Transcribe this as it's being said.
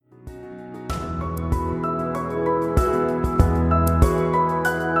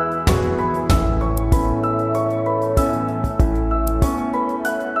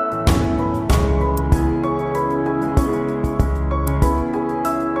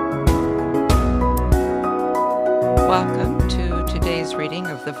reading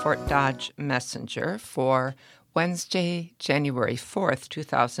of the Fort Dodge Messenger for Wednesday, January 4th,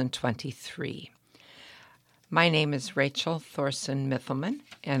 2023. My name is Rachel Thorson Mithelman,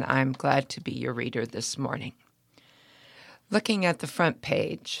 and I'm glad to be your reader this morning. Looking at the front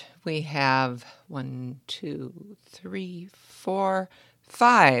page, we have 5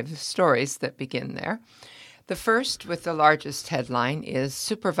 stories that begin there. The first, with the largest headline, is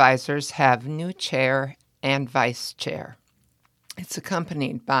Supervisors Have New Chair and Vice Chair. It's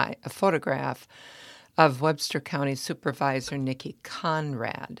accompanied by a photograph of Webster County Supervisor Nikki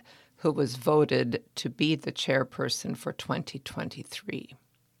Conrad, who was voted to be the chairperson for 2023.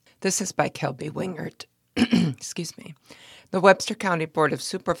 This is by Kelby Wingert. Excuse me. The Webster County Board of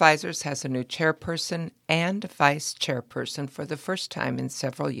Supervisors has a new chairperson and vice chairperson for the first time in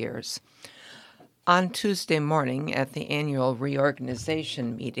several years. On Tuesday morning at the annual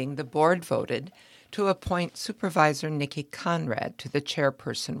reorganization meeting, the board voted to appoint Supervisor Nikki Conrad to the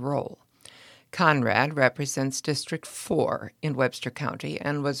chairperson role. Conrad represents District 4 in Webster County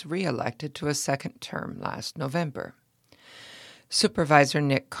and was reelected to a second term last November. Supervisor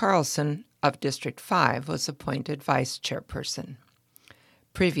Nick Carlson of District 5 was appointed vice chairperson.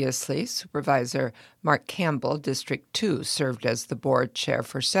 Previously, Supervisor Mark Campbell, District 2, served as the board chair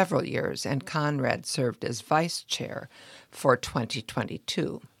for several years, and Conrad served as vice chair for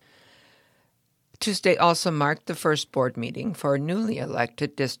 2022. Tuesday also marked the first board meeting for newly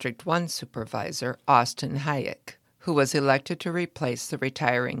elected District 1 Supervisor Austin Hayek, who was elected to replace the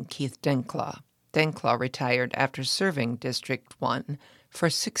retiring Keith Denklaw. Denklaw retired after serving District 1 for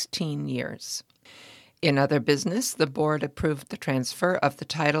 16 years. In other business, the board approved the transfer of the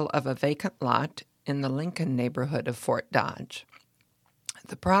title of a vacant lot in the Lincoln neighborhood of Fort Dodge.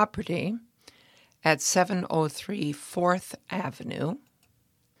 The property at 703 4th Avenue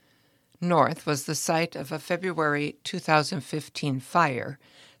North was the site of a February 2015 fire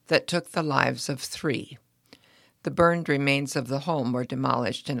that took the lives of 3. The burned remains of the home were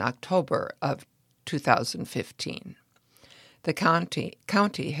demolished in October of 2015. The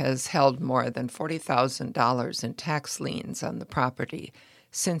county has held more than $40,000 in tax liens on the property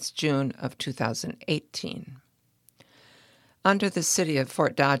since June of 2018. Under the City of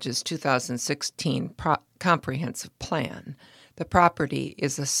Fort Dodge's 2016 comprehensive plan, the property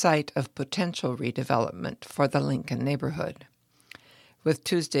is a site of potential redevelopment for the Lincoln neighborhood. With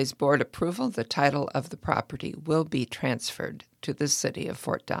Tuesday's board approval, the title of the property will be transferred to the City of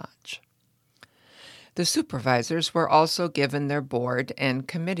Fort Dodge. The supervisors were also given their board and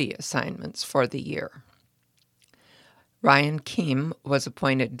committee assignments for the year. Ryan Keem was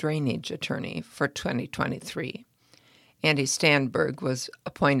appointed drainage attorney for 2023. Andy Stanberg was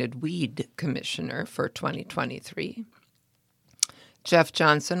appointed weed commissioner for 2023. Jeff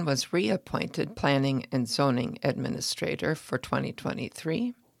Johnson was reappointed planning and zoning administrator for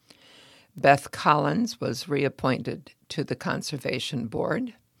 2023. Beth Collins was reappointed to the Conservation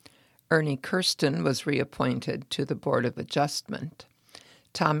Board. Ernie Kirsten was reappointed to the Board of Adjustment.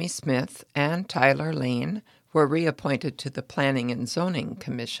 Tommy Smith and Tyler Lane were reappointed to the Planning and Zoning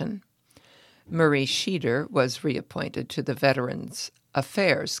Commission. Marie Sheeder was reappointed to the Veterans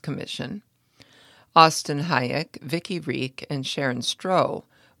Affairs Commission. Austin Hayek, Vicki Reek, and Sharon Stroh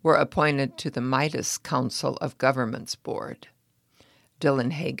were appointed to the Midas Council of Governments Board.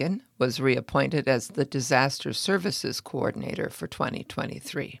 Dylan Hagan was reappointed as the Disaster Services Coordinator for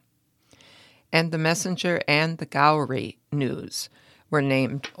 2023. And the Messenger and the Gowrie News were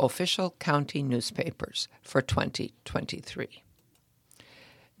named official county newspapers for 2023.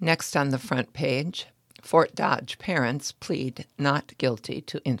 Next on the front page, Fort Dodge parents plead not guilty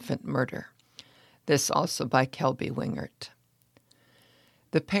to infant murder. This also by Kelby Wingert.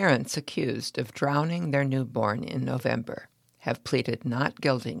 The parents accused of drowning their newborn in November have pleaded not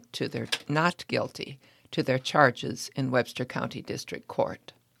guilty to their charges in Webster County District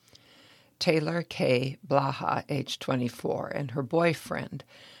Court. Taylor K. Blaha, age 24, and her boyfriend,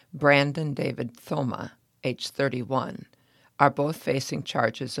 Brandon David Thoma, age 31, are both facing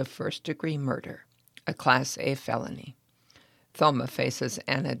charges of first-degree murder, a Class A felony. Thoma faces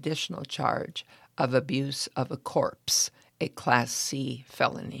an additional charge of abuse of a corpse, a Class C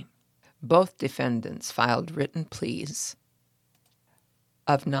felony. Both defendants filed written pleas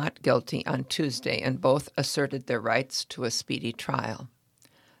of not guilty on Tuesday, and both asserted their rights to a speedy trial.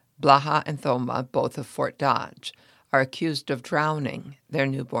 Blaha and Thoma, both of Fort Dodge, are accused of drowning their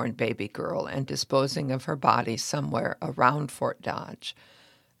newborn baby girl and disposing of her body somewhere around Fort Dodge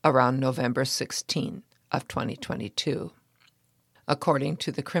around November 16 of 2022. According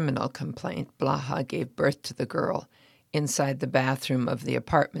to the criminal complaint, Blaha gave birth to the girl inside the bathroom of the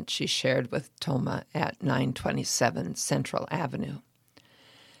apartment she shared with Thoma at 927 Central Avenue.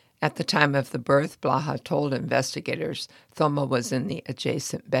 At the time of the birth, Blaha told investigators Thoma was in the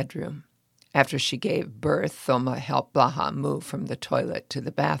adjacent bedroom. After she gave birth, Thoma helped Blaha move from the toilet to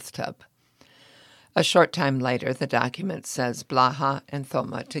the bathtub. A short time later, the document says Blaha and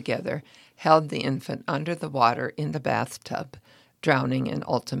Thoma together held the infant under the water in the bathtub, drowning and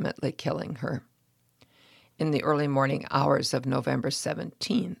ultimately killing her. In the early morning hours of November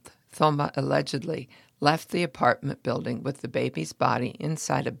 17th, Thoma allegedly left the apartment building with the baby's body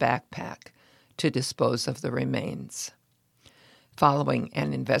inside a backpack to dispose of the remains. Following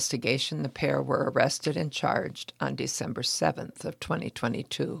an investigation, the pair were arrested and charged on December 7th of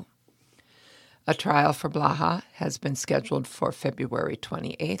 2022. A trial for Blaha has been scheduled for February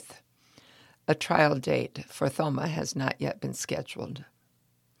 28th. A trial date for Thoma has not yet been scheduled.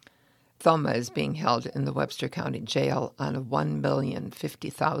 Thoma is being held in the Webster County Jail on a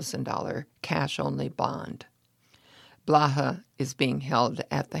 $1,050,000 cash-only bond. Blaha is being held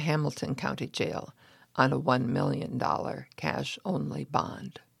at the Hamilton County Jail on a $1 million cash-only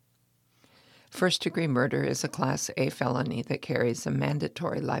bond. First-degree murder is a Class A felony that carries a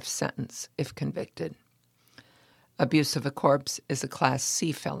mandatory life sentence if convicted. Abuse of a corpse is a Class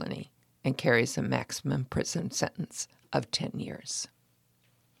C felony and carries a maximum prison sentence of 10 years.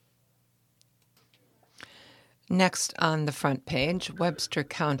 Next on the front page, Webster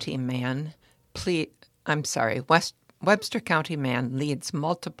County man leads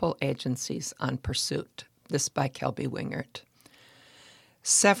multiple agencies on pursuit. This by Kelby Wingert.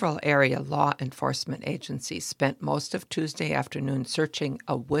 Several area law enforcement agencies spent most of Tuesday afternoon searching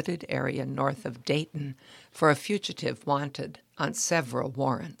a wooded area north of Dayton for a fugitive wanted on several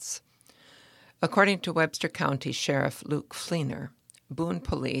warrants. According to Webster County Sheriff Luke Fleener, Boone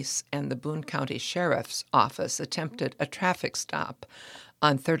Police and the Boone County Sheriff's Office attempted a traffic stop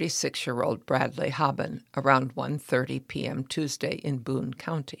on 36-year-old Bradley Haben around 1:30 p.m. Tuesday in Boone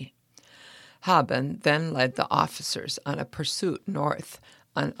County. Haben then led the officers on a pursuit north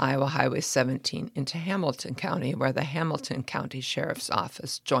on Iowa Highway 17 into Hamilton County, where the Hamilton County Sheriff's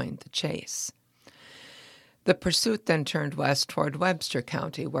Office joined the chase. The pursuit then turned west toward Webster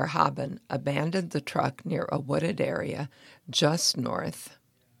County, where Haben abandoned the truck near a wooded area just north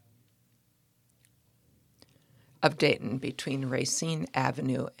of Dayton between Racine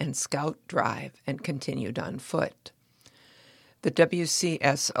Avenue and Scout Drive and continued on foot. The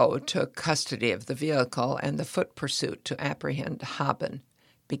WCSO took custody of the vehicle and the foot pursuit to apprehend Haben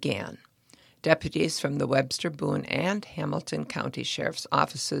began. Deputies from the Webster, Boone, and Hamilton County Sheriff's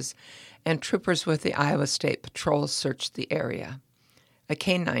Offices and troopers with the Iowa State Patrol searched the area. A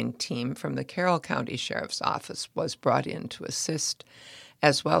K-9 team from the Carroll County Sheriff's Office was brought in to assist,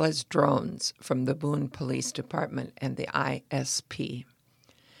 as well as drones from the Boone Police Department and the ISP.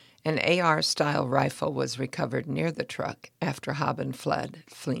 An AR-style rifle was recovered near the truck after Haben fled,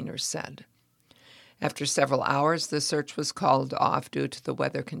 Fleener said. After several hours, the search was called off due to the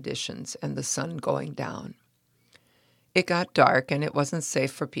weather conditions and the sun going down. It got dark and it wasn't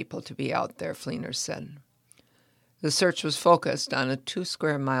safe for people to be out there, Fleener said. The search was focused on a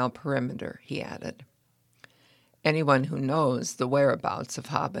 2-square-mile perimeter, he added. Anyone who knows the whereabouts of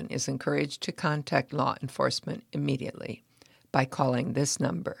Haben is encouraged to contact law enforcement immediately by calling this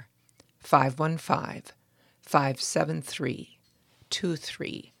number,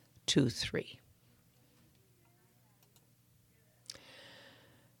 515-573-2323.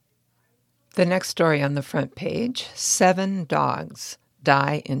 The next story on the front page, 7 dogs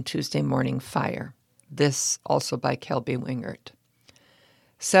die in Tuesday morning fire. This also by Kelby Wingert.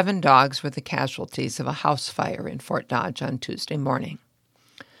 7 dogs were the casualties of a house fire in Fort Dodge on Tuesday morning.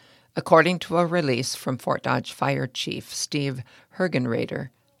 According to a release from Fort Dodge Fire Chief Steve Hergenrader,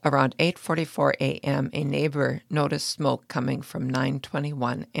 around 8:44 a.m., a neighbor noticed smoke coming from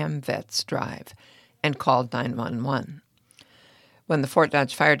 921 M. Vets Drive and called 911. When the Fort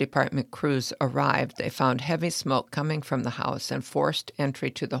Dodge Fire Department crews arrived, they found heavy smoke coming from the house and forced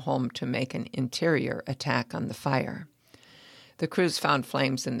entry to the home to make an interior attack on the fire. The crews found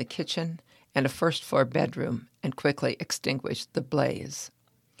flames in the kitchen and a first-floor bedroom and quickly extinguished the blaze.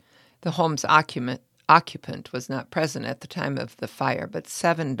 The home's occupant was not present at the time of the fire, but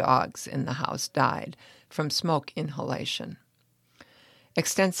 7 dogs in the house died from smoke inhalation.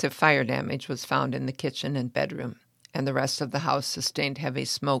 Extensive fire damage was found in the kitchen and bedroom, and the rest of the house sustained heavy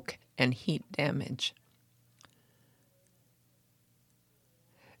smoke and heat damage.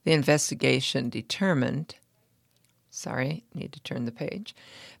 The investigation determined, the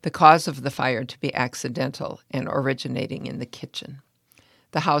cause of the fire to be accidental and originating in the kitchen.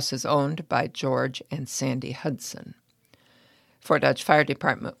 The house is owned by George and Sandy Hudson. Fort Dodge Fire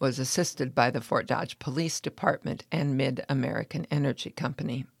Department was assisted by the Fort Dodge Police Department and Mid-American Energy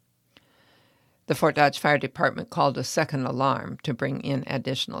Company. The Fort Dodge Fire Department called a second alarm to bring in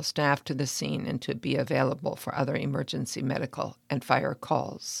additional staff to the scene and to be available for other emergency medical and fire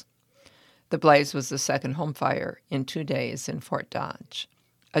calls. The blaze was the second home fire in 2 days in Fort Dodge.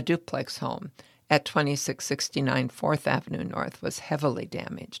 A duplex home at 2669 4th Avenue North was heavily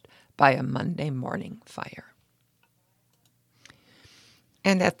damaged by a Monday morning fire.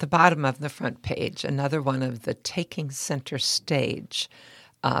 And at the bottom of the front page, another one of the Taking Center Stage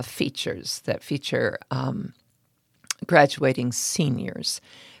features that feature graduating seniors.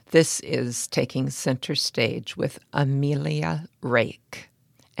 This is Taking Center Stage with Amelia Rake,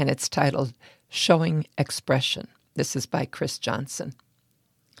 and it's titled Showing Expression. This is by Chris Johnson.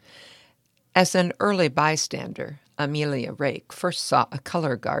 As an early bystander, Amelia Rake first saw a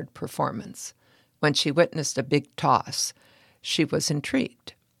color guard performance. When she witnessed a big toss, she was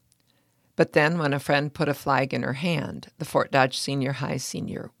intrigued. But then when a friend put a flag in her hand, the Fort Dodge Senior High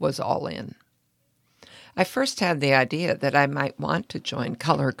senior was all in. I first had the idea that I might want to join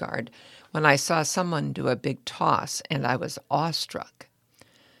color guard when I saw someone do a big toss, and I was awestruck.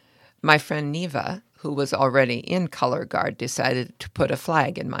 My friend Neva, who was already in color guard, decided to put a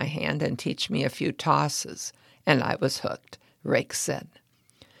flag in my hand and teach me a few tosses, and I was hooked, Rake said.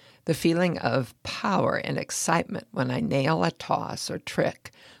 The feeling of power and excitement when I nail a toss or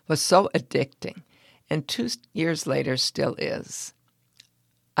trick was so addicting, and 2 years later still is.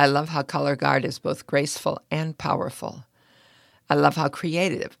 I love how color guard is both graceful and powerful. I love how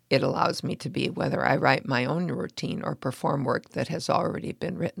creative it allows me to be, whether I write my own routine or perform work that has already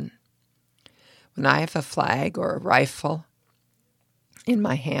been written. When I have a flag or a rifle in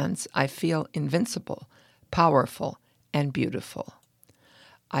my hands, I feel invincible, powerful, and beautiful.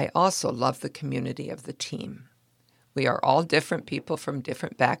 I also love the community of the team. We are all different people from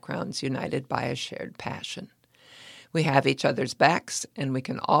different backgrounds, united by a shared passion. We have each other's backs, and we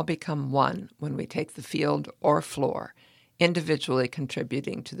can all become one when we take the field or floor, individually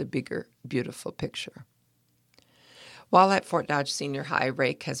contributing to the bigger, beautiful picture. While at Fort Dodge Senior High,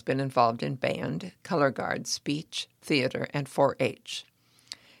 Rake has been involved in band, color guard, speech, theater, and 4-H.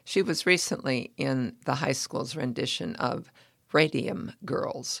 She was recently in the high school's rendition of Radium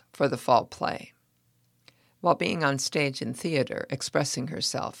Girls for the fall play. While being on stage in theater, expressing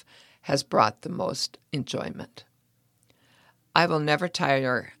herself has brought the most enjoyment. I will never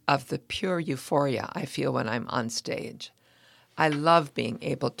tire of the pure euphoria I feel when I'm on stage. I love being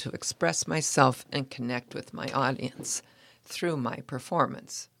able to express myself and connect with my audience through my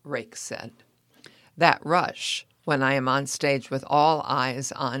performance, Rake said. That rush, when I am on stage with all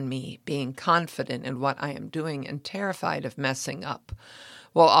eyes on me, being confident in what I am doing and terrified of messing up,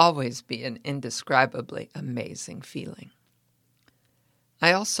 will always be an indescribably amazing feeling.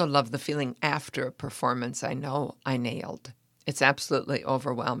 I also love the feeling after a performance I know I nailed. It's absolutely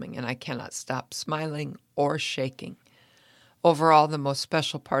overwhelming, and I cannot stop smiling or shaking. Overall, the most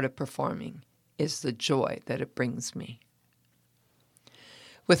special part of performing is the joy that it brings me.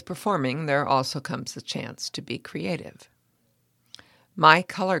 With performing, there also comes the chance to be creative. My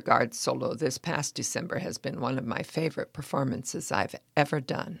color guard solo this past December has been one of my favorite performances I've ever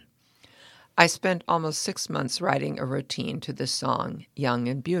done. I spent almost 6 months writing a routine to the song Young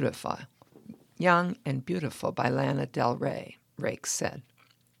and Beautiful by Lana Del Rey, Rake said.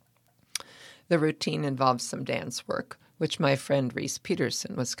 The routine involves some dance work, which my friend Reese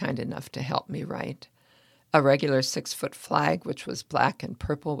Peterson was kind enough to help me write. A regular 6-foot flag, which was black and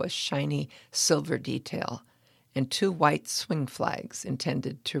purple with shiny silver detail, and 2 white swing flags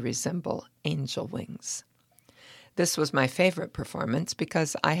intended to resemble angel wings. This was my favorite performance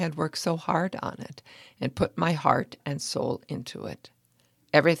because I had worked so hard on it and put my heart and soul into it.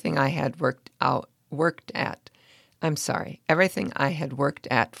 Everything I had worked at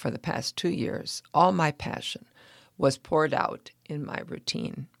for the past 2 years, all my passion, was poured out in my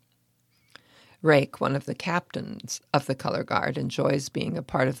routine. Rake, one of the captains of the color guard, enjoys being a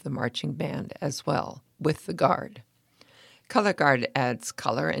part of the marching band as well, with the guard. Color guard adds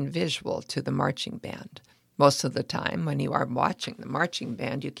color and visual to the marching band. Most of the time, when you are watching the marching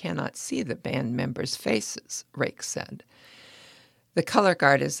band, you cannot see the band members' faces, Rake said. The color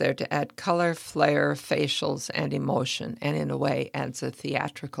guard is there to add color, flair, facials, and emotion, and in a way adds a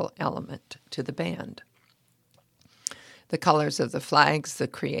theatrical element to the band. The colors of the flags, the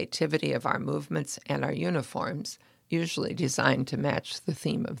creativity of our movements, and our uniforms, usually designed to match the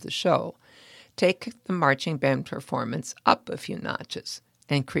theme of the show, take the marching band performance up a few notches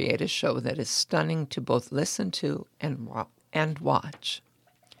and create a show that is stunning to both listen to and watch.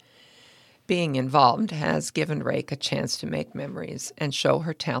 Being involved has given Rake a chance to make memories and show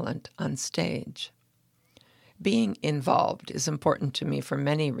her talent on stage. Being involved is important to me for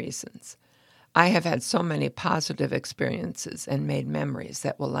many reasons. I have had so many positive experiences and made memories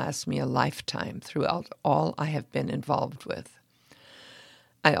that will last me a lifetime throughout all I have been involved with.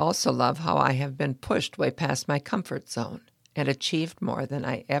 I also love how I have been pushed way past my comfort zone and achieved more than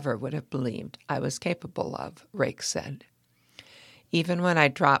I ever would have believed I was capable of, Rake said. Even when I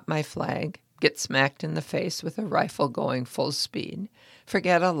drop my flag, get smacked in the face with a rifle going full speed,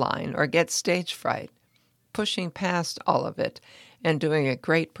 forget a line, or get stage fright, pushing past all of it and doing a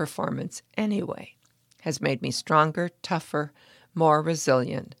great performance anyway has made me stronger, tougher, more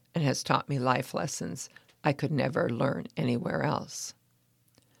resilient, and has taught me life lessons I could never learn anywhere else.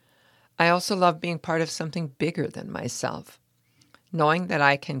 I also love being part of something bigger than myself. Knowing that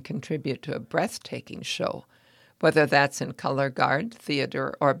I can contribute to a breathtaking show, whether that's in color guard,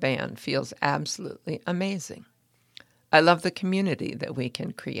 theater, or band, feels absolutely amazing. I love the community that we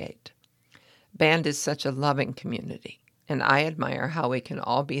can create. Band is such a loving community, and I admire how we can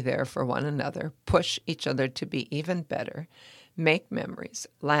all be there for one another, push each other to be even better, make memories,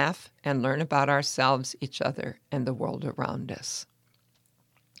 laugh, and learn about ourselves, each other, and the world around us.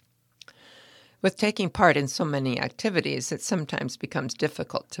 With taking part in so many activities, it sometimes becomes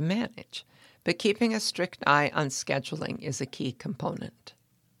difficult to manage, but keeping a strict eye on scheduling is a key component.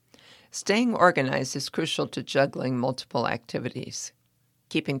 Staying organized is crucial to juggling multiple activities.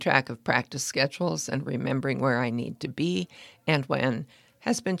 Keeping track of practice schedules and remembering where I need to be and when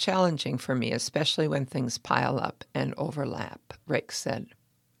has been challenging for me, especially when things pile up and overlap, Rake said.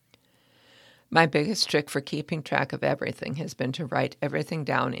 My biggest trick for keeping track of everything has been to write everything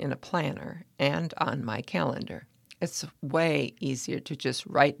down in a planner and on my calendar. It's way easier to just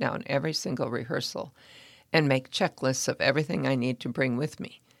write down every single rehearsal and make checklists of everything I need to bring with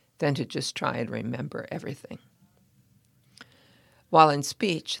me than to just try and remember everything. While in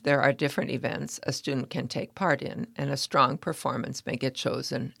speech, there are different events a student can take part in, and a strong performance may get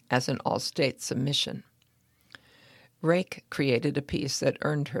chosen as an all-state submission. Rake created a piece that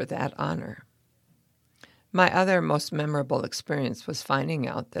earned her that honor. My other most memorable experience was finding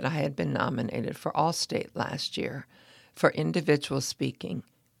out that I had been nominated for All-State last year for individual speaking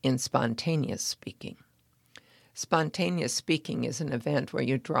in spontaneous speaking. Spontaneous speaking is an event where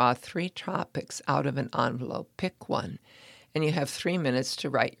you draw 3 topics out of an envelope, pick one, and you have 3 minutes to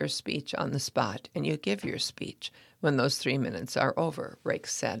write your speech on the spot, and you give your speech when those 3 minutes are over, Rake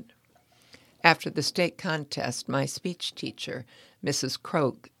said. After the state contest, my speech teacher, Mrs.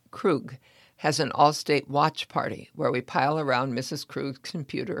 Krug, has an all-state watch party where we pile around Mrs. Krug's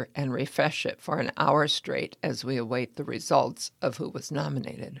computer and refresh it for an hour straight as we await the results of who was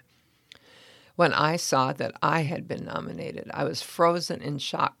nominated. When I saw that I had been nominated, I was frozen in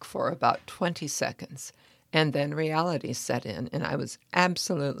shock for about 20 seconds, and then reality set in, and I was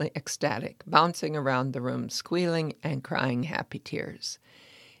absolutely ecstatic, bouncing around the room, squealing and crying happy tears.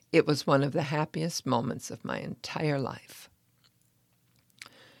 It was one of the happiest moments of my entire life.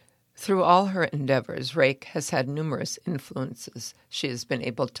 Through all her endeavors, Rake has had numerous influences she has been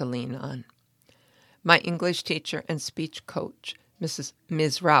able to lean on. My English teacher and speech coach,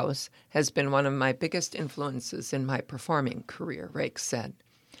 Ms. Rouse, has been one of my biggest influences in my performing career, Rake said.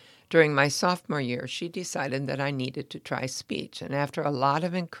 During my sophomore year, she decided that I needed to try speech, and after a lot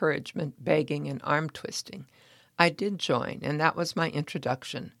of encouragement, begging, and arm twisting, I did join, and that was my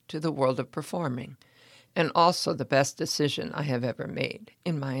introduction to the world of performing, and also the best decision I have ever made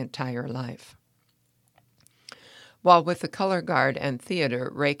in my entire life. While with the color guard and theater,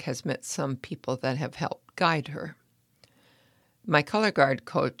 Rake has met some people that have helped guide her. My color guard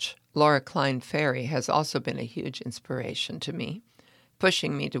coach, Laura Klein Ferry, has also been a huge inspiration to me,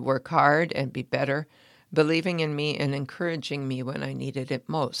 pushing me to work hard and be better, believing in me and encouraging me when I needed it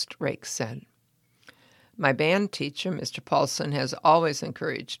most, Rake said. My band teacher, Mr. Paulson, has always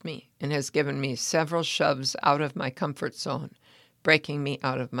encouraged me and has given me several shoves out of my comfort zone, breaking me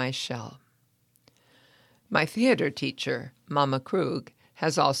out of my shell. My theater teacher, Mama Krug,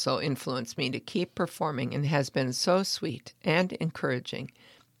 has also influenced me to keep performing and has been so sweet and encouraging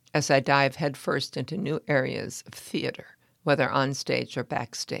as I dive headfirst into new areas of theater, whether on stage or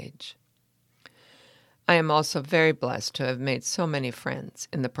backstage. I am also very blessed to have made so many friends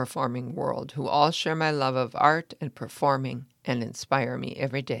in the performing world who all share my love of art and performing and inspire me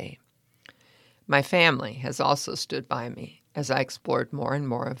every day. My family has also stood by me as I explored more and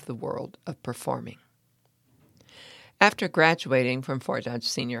more of the world of performing. After graduating from Fort Dodge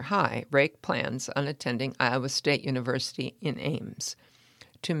Senior High, Rake plans on attending Iowa State University in Ames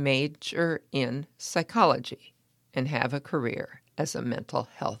to major in psychology and have a career as a mental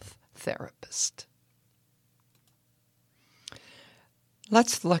health therapist.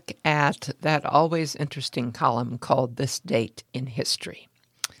 Let's look at that always interesting column called This Date in History.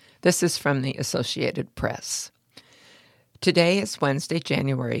 This is from the Associated Press. Today is Wednesday,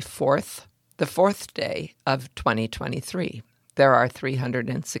 January 4th, the fourth day of 2023. There are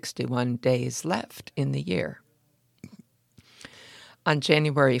 361 days left in the year. On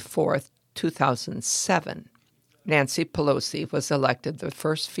January 4th, 2007, Nancy Pelosi was elected the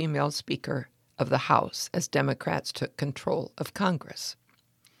first female Speaker of the House as Democrats took control of Congress.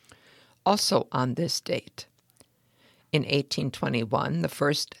 Also on this date, in 1821, the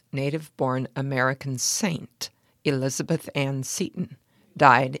first native-born American saint, Elizabeth Ann Seton,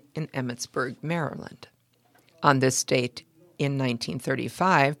 died in Emmitsburg, Maryland. On this date, in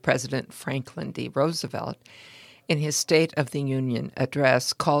 1935, President Franklin D. Roosevelt, in his State of the Union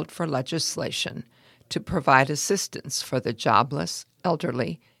address, called for legislation to provide assistance for the jobless,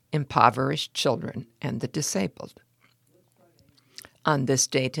 elderly, impoverished children, and the disabled. On this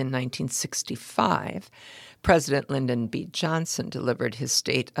date in 1965, President Lyndon B. Johnson delivered his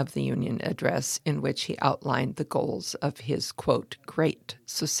State of the Union address in which he outlined the goals of his, quote, great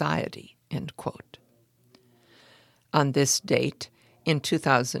society, end quote. On this date, in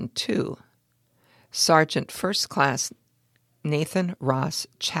 2002, Sergeant First Class Nathan Ross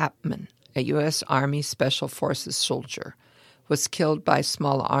Chapman, a U.S. Army Special Forces soldier, was killed by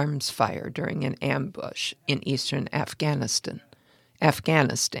small arms fire during an ambush in eastern Afghanistan.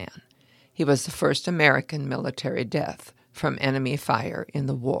 He was the first American military death from enemy fire in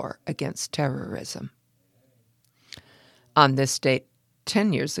the war against terrorism. On this date,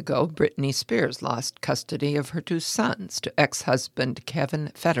 10 years ago, Britney Spears lost custody of her two sons to ex-husband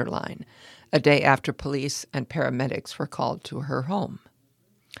Kevin Federline, a day after police and paramedics were called to her home.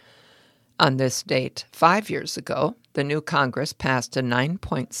 On this date, 5 years ago, the new Congress passed a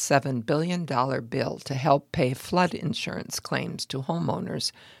 $9.7 billion bill to help pay flood insurance claims to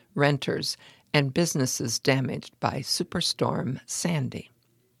homeowners, renters, and businesses damaged by Superstorm Sandy.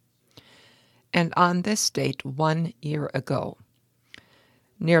 And on this date 1 year ago,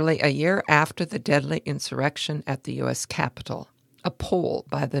 nearly a year after the deadly insurrection at the U.S. Capitol, a poll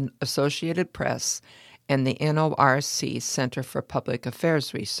by the Associated Press and the NORC Center for Public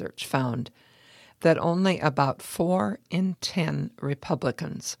Affairs Research found that only about 4 in 10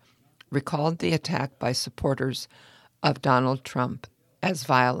 Republicans recalled the attack by supporters of Donald Trump as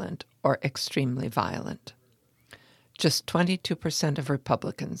violent or extremely violent. Just 22% of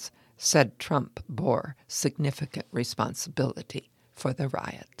Republicans said Trump bore significant responsibility for the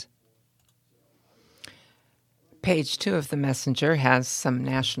riot. Page 2 of the Messenger has some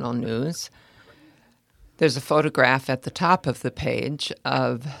national news. There's a photograph at the top of the page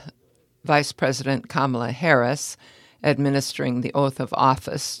of Vice President Kamala Harris administering the oath of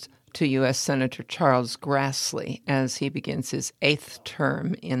office to U.S. Senator Charles Grassley as he begins his 8th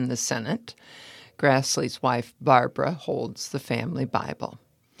term in the Senate. Grassley's wife, Barbara, holds the family Bible.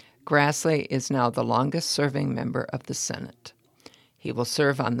 Grassley is now the longest-serving member of the Senate. He will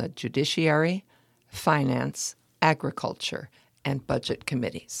serve on the Judiciary, Finance, Agriculture, and Budget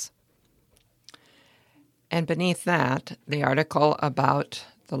committees. And beneath that, the article about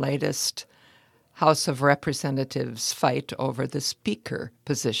the latest House of Representatives fight over the Speaker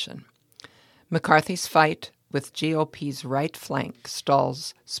position. McCarthy's fight with GOP's right flank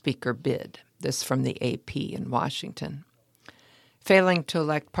stalls Speaker bid. This from the AP in Washington. Failing to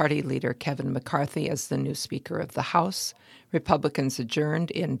elect party leader Kevin McCarthy as the new Speaker of the House, Republicans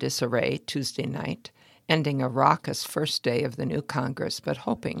adjourned in disarray Tuesday night, ending a raucous first day of the new Congress, but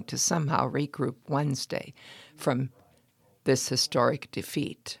hoping to somehow regroup Wednesday from this historic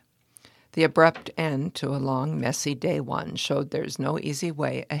defeat. The abrupt end to a long, messy day one showed there's no easy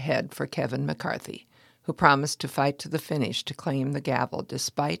way ahead for Kevin McCarthy, who promised to fight to the finish to claim the gavel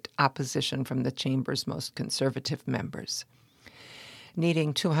despite opposition from the chamber's most conservative members.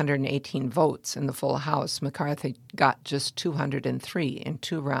 Needing 218 votes in the full House, McCarthy got just 203 in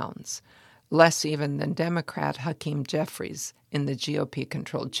 2 rounds, less even than Democrat Hakeem Jeffries in the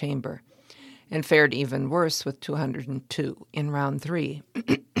GOP-controlled chamber, and fared even worse with 202 in round 3.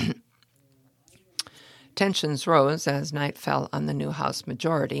 Tensions rose as night fell on the new House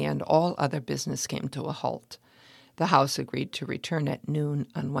majority, and all other business came to a halt. The House agreed to return at noon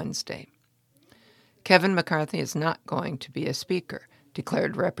on Wednesday. Kevin McCarthy is not going to be a speaker,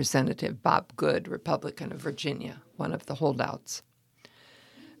 declared Representative Bob Good, Republican of Virginia, one of the holdouts.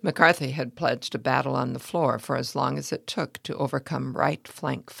 McCarthy had pledged a battle on the floor for as long as it took to overcome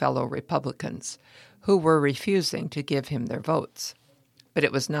right-flank fellow Republicans, who were refusing to give him their votes. But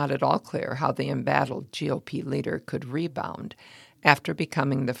it was not at all clear how the embattled GOP leader could rebound after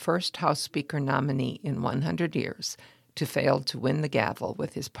becoming the first House Speaker nominee in 100 years to fail to win the gavel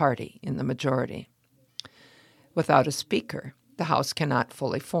with his party in the majority. Without a speaker, the House cannot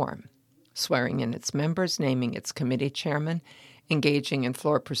fully form, swearing in its members, naming its committee chairman, engaging in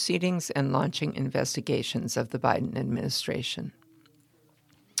floor proceedings, and launching investigations of the Biden administration.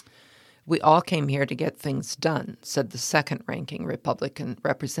 "We all came here to get things done," said the second-ranking Republican,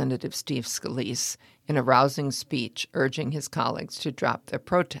 Representative Steve Scalise, in a rousing speech urging his colleagues to drop their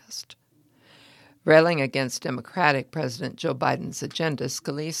protest. Railing against Democratic President Joe Biden's agenda,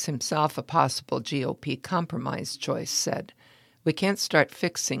 Scalise, himself a possible GOP compromise choice, said, "We can't start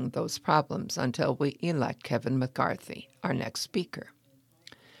fixing those problems until we elect Kevin McCarthy, our next speaker."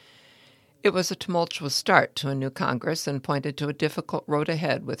 It was a tumultuous start to a new Congress and pointed to a difficult road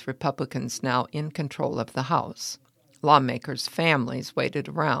ahead with Republicans now in control of the House. Lawmakers' families waited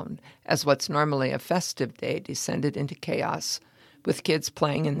around as what's normally a festive day descended into chaos, with kids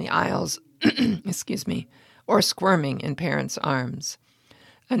playing in the aisles or squirming in parents' arms.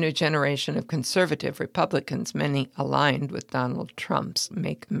 A new generation of conservative Republicans, many aligned with Donald Trump's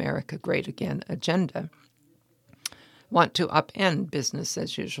Make America Great Again agenda, want to upend business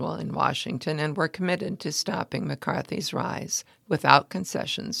as usual in Washington and were committed to stopping McCarthy's rise without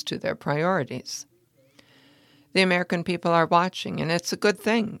concessions to their priorities. "The American people are watching, and it's a good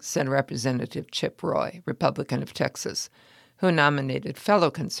thing," said Representative Chip Roy, Republican of Texas, who nominated fellow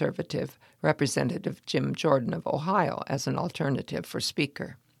conservative Representative Jim Jordan of Ohio as an alternative for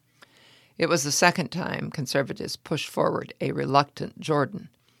Speaker. It was the second time conservatives pushed forward a reluctant Jordan,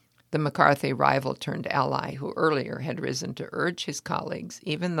 the McCarthy rival-turned-ally who earlier had risen to urge his colleagues,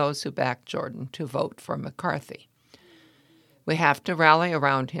 even those who backed Jordan, to vote for McCarthy. "We have to rally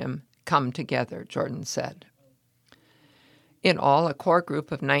around him, come together," Jordan said. In all, a core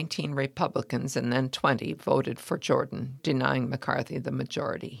group of 19 Republicans and then 20 voted for Jordan, denying McCarthy the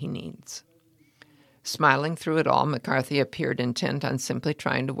majority he needs. Smiling through it all, McCarthy appeared intent on simply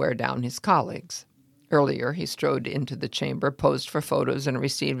trying to wear down his colleagues. Earlier, he strode into the chamber, posed for photos, and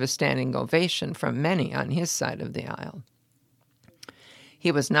received a standing ovation from many on his side of the aisle.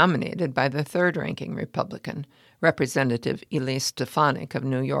 He was nominated by the third-ranking Republican, Representative Elise Stefanik of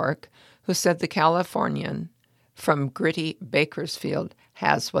New York, who said the Californian from gritty Bakersfield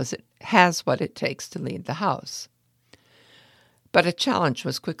has what it takes to lead the House. But a challenge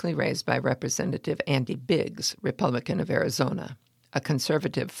was quickly raised by Representative Andy Biggs, Republican of Arizona, a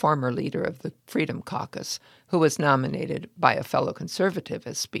conservative former leader of the Freedom Caucus, who was nominated by a fellow conservative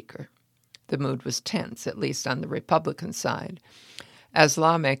as Speaker. The mood was tense, at least on the Republican side, as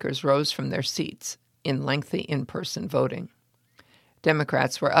lawmakers rose from their seats in lengthy in-person voting.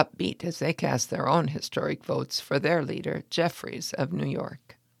 Democrats were upbeat as they cast their own historic votes for their leader, Jeffries of New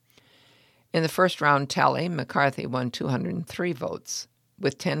York. In the first-round tally, McCarthy won 203 votes,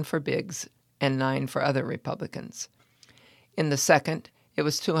 with 10 for Biggs and 9 for other Republicans. In the second, it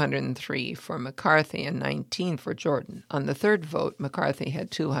was 203 for McCarthy and 19 for Jordan. On the third vote, McCarthy had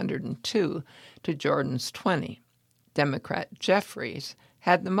 202 to Jordan's 20. Democrat Jeffries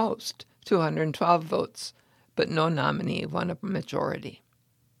had the most, 212 votes, but no nominee won a majority.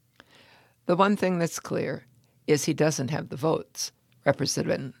 The one thing that's clear is he doesn't have the votes,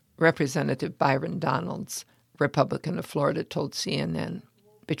 Representative Byron Donalds, Republican of Florida, told CNN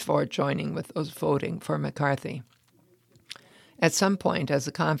before joining with those voting for McCarthy. At some point, as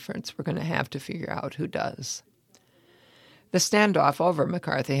a conference, we're going to have to figure out who does. The standoff over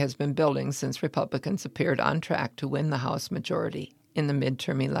McCarthy has been building since Republicans appeared on track to win the House majority in the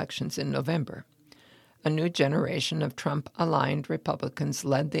midterm elections in November. A new generation of Trump-aligned Republicans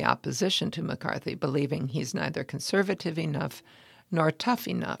led the opposition to McCarthy, believing he's neither conservative enough nor tough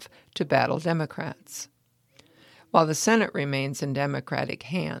enough to battle Democrats. While the Senate remains in Democratic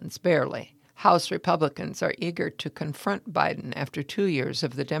hands, barely, House Republicans are eager to confront Biden after 2 years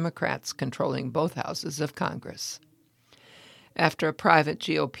of the Democrats controlling both houses of Congress. After a private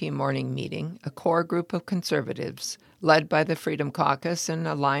GOP morning meeting, a core group of conservatives, led by the Freedom Caucus and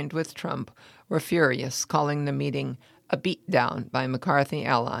aligned with Trump, were furious, calling the meeting a beatdown by McCarthy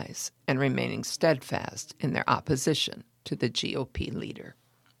allies and remaining steadfast in their opposition to the GOP leader.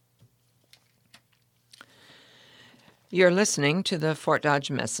 You're listening to the Fort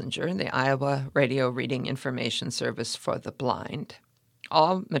Dodge Messenger, the Iowa Radio Reading Information Service for the Blind.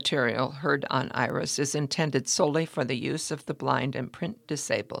 All material heard on IRIS is intended solely for the use of the blind and print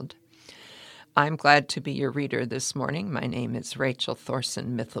disabled. I'm glad to be your reader this morning. My name is Rachel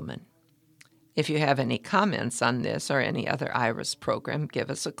Thorson Mithelman. If you have any comments on this or any other IRIS program, give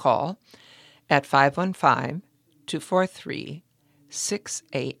us a call at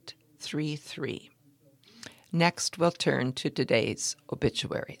 515-243-6833. Next, we'll turn to today's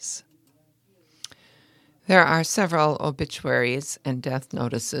obituaries. There are several obituaries and death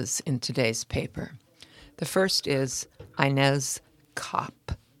notices in today's paper. The first is Inez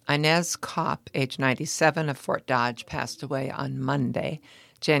Kopp. Inez Kopp, age 97, of Fort Dodge, passed away on Monday,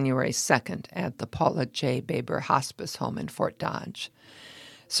 January 2nd, at the Paula J. Baber Hospice Home in Fort Dodge.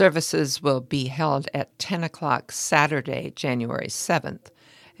 Services will be held at 10 o'clock Saturday, January 7th,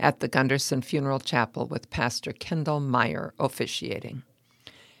 at the Gunderson Funeral Chapel with Pastor Kendall Meyer officiating.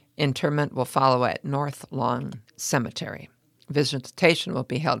 Interment will follow at North Lawn Cemetery. Visitation will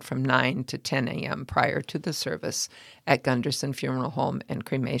be held from 9 to 10 a.m. prior to the service at Gunderson Funeral Home and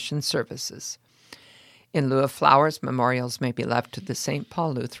Cremation Services. In lieu of flowers, memorials may be left to the St.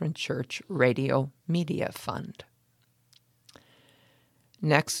 Paul Lutheran Church Radio Media Fund.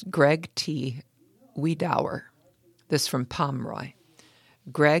 Next, Greg T. Wiedauer. This from Pomeroy.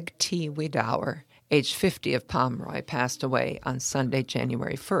 Greg T. Wiedauer, age 50, of Pomeroy, passed away on Sunday,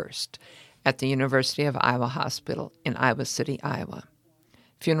 January 1st, at the University of Iowa Hospital in Iowa City, Iowa.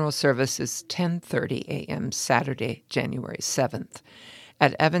 Funeral service is 10:30 a.m. Saturday, January 7th,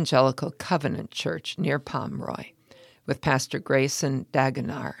 at Evangelical Covenant Church near Pomeroy, with Pastor Grayson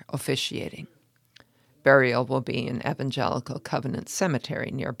Dagenar officiating. Burial will be in Evangelical Covenant Cemetery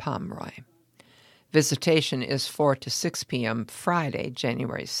near Pomeroy. Visitation is 4 to 6 p.m. Friday,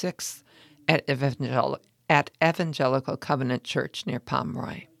 January 6th, at Evangelical Covenant Church near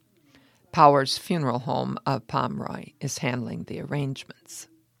Pomeroy. Powers Funeral Home of Pomeroy is handling the arrangements.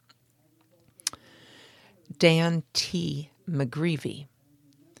 Dan T. McGreevy.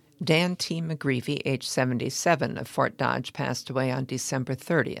 Dan T. McGreevy, age 77, of Fort Dodge, passed away on December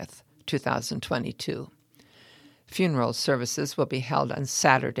 30th, 2022. Funeral services will be held on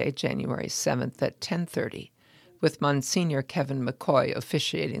Saturday, January 7th at 10:30, with Monsignor Kevin McCoy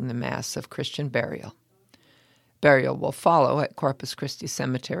officiating the Mass of Christian burial. Burial will follow at Corpus Christi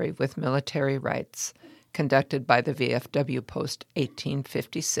Cemetery with military rites conducted by the VFW Post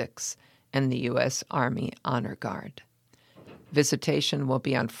 1856 and the U.S. Army Honor Guard. Visitation will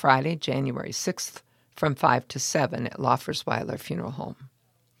be on Friday, January 6th from 5 to 7 at Laufersweiler Funeral Home.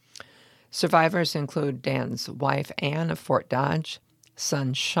 Survivors include Dan's wife, Ann, of Fort Dodge,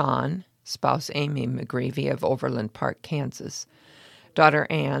 son Sean, spouse Amy McGreevy of Overland Park, Kansas, daughter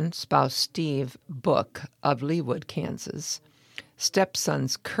Ann, spouse Steve Book of Leawood, Kansas,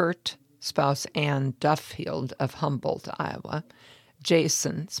 stepsons Kurt, spouse Ann Duffield of Humboldt, Iowa,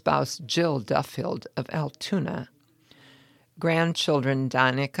 Jason, spouse Jill Duffield of Altoona, grandchildren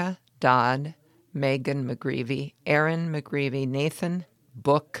Danica, Dodd, Megan McGreevy, Aaron McGreevy, Nathan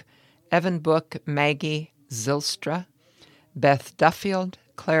Book, Evan Book, Maggie Zylstra, Beth Duffield,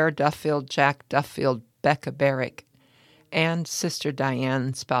 Claire Duffield, Jack Duffield, Becca Barrick, and Sister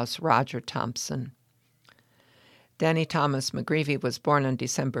Diane, spouse Roger Thompson. Danny Thomas McGreevy was born on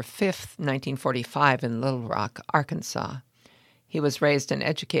December 5, 1945 in Little Rock, Arkansas. He was raised and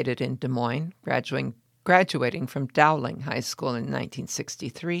educated in Des Moines, graduating from Dowling High School in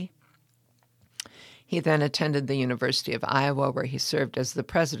 1963. He then attended the University of Iowa, where he served as the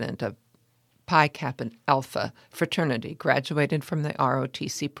president of Pi Kappa Alpha fraternity, graduated from the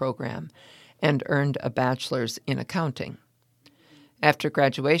ROTC program, and earned a bachelor's in accounting. After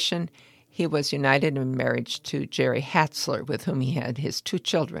graduation, he was united in marriage to Jerry Hatzler, with whom he had his 2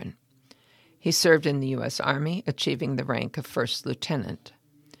 children. He served in the U.S. Army, achieving the rank of first lieutenant.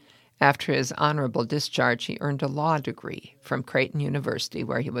 After his honorable discharge, he earned a law degree from Creighton University,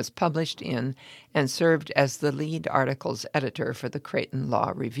 where he was published in and served as the lead articles editor for the Creighton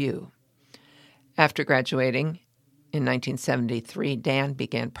Law Review. After graduating in 1973, Dan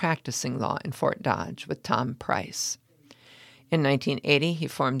began practicing law in Fort Dodge with Tom Price. In 1980, he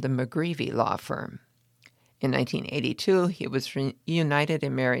formed the McGreevy Law Firm. In 1982, he was reunited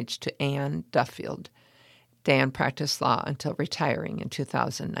in marriage to Ann Duffield. Dan practiced law until retiring in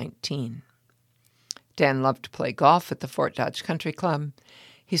 2019. Dan loved to play golf at the Fort Dodge Country Club.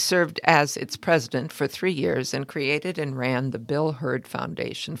 He served as its president for 3 years and created and ran the Bill Hurd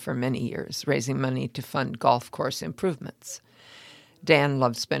Foundation for many years, raising money to fund golf course improvements. Dan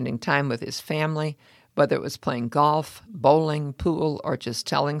loved spending time with his family, whether it was playing golf, bowling, pool, or just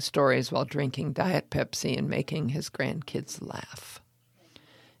telling stories while drinking Diet Pepsi and making his grandkids laugh.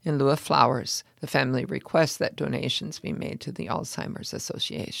 In lieu of flowers, the family requests that donations be made to the Alzheimer's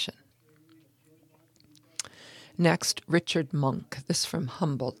Association. Next, Richard Monk. This from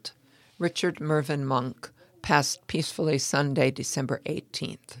Humboldt. Richard Mervyn Monk passed peacefully Sunday, December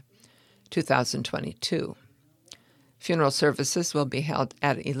 18th, 2022. Funeral services will be held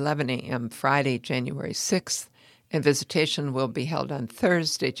at 11 a.m. Friday, January 6th, and visitation will be held on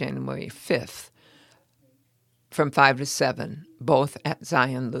Thursday, January 5th, from 5 to 7, both at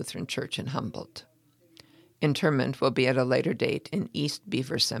Zion Lutheran Church in Humboldt. Interment will be at a later date in East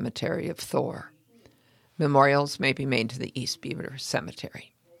Beaver Cemetery of Thor. Memorials may be made to the East Beaver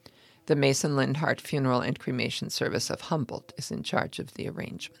Cemetery. The Mason Lindhart Funeral and Cremation Service of Humboldt is in charge of the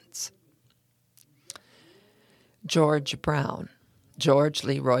arrangements. George Brown. George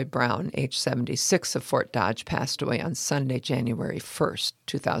Leroy Brown, age 76, of Fort Dodge, passed away on Sunday, January 1st,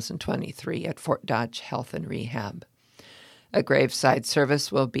 2023, at Fort Dodge Health and Rehab. A graveside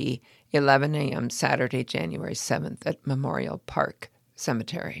service will be 11 a.m. Saturday, January 7th at Memorial Park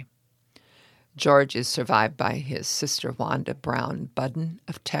Cemetery. George is survived by his sister Wanda Brown Budden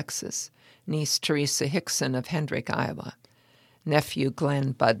of Texas, niece Teresa Hickson of Hendrick, Iowa, nephew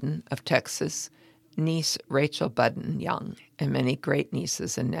Glenn Budden of Texas, niece Rachel Budden Young, and many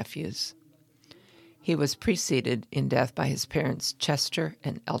great-nieces and nephews. He was preceded in death by his parents Chester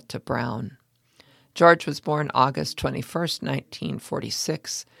and Elta Brown. George was born August 21,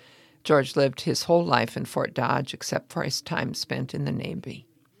 1946. George lived his whole life in Fort Dodge except for his time spent in the Navy.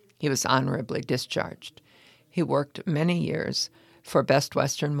 He was honorably discharged. He worked many years for Best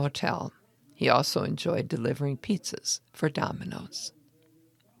Western Motel. He also enjoyed delivering pizzas for Domino's.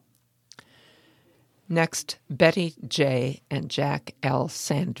 Next, Betty J. and Jack L.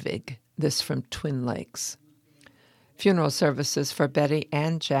 Sandvig, this from Twin Lakes. Funeral services for Betty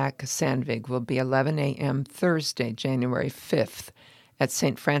and Jack Sandvig will be 11 a.m. Thursday, January 5th, at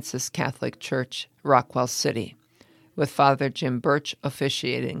St. Francis Catholic Church, Rockwell City, with Father Jim Birch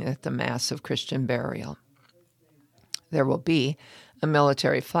officiating at the Mass of Christian Burial. There will be a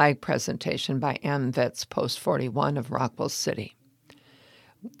military flag presentation by AMVETS Post 41 of Rockwell City.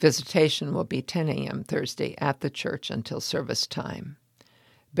 Visitation will be 10 a.m. Thursday at the church until service time.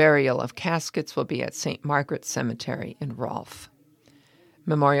 Burial of caskets will be at St. Margaret's Cemetery in Rolfe.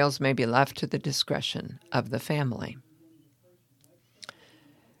 Memorials may be left to the discretion of the family.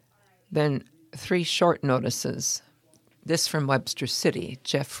 Then 3 short notices. This from Webster City,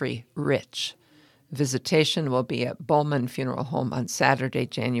 Jeffrey Rich. Visitation will be at Bowman Funeral Home on Saturday,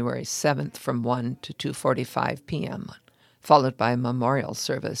 January 7th from 1 to 2:45 p.m., followed by a memorial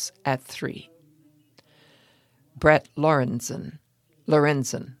service at 3. Brett Lorenzen.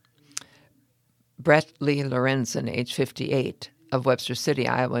 Brett Lee Lorenzen, age 58, of Webster City,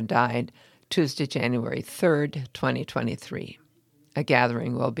 Iowa, died Tuesday, January 3rd, 2023. A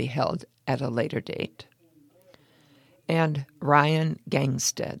gathering will be held at a later date. And Ryan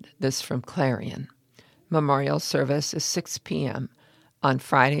Gangstead, this from Clarion. Memorial service is 6 p.m. on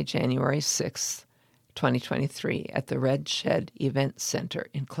Friday, January 6th, 2023, at the Red Shed Event Center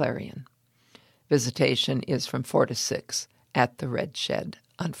in Clarion. Visitation is from 4 to 6 at the Red Shed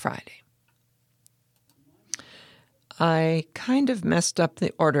on Friday. I kind of messed up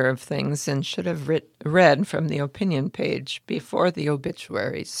the order of things and should have read from the opinion page before the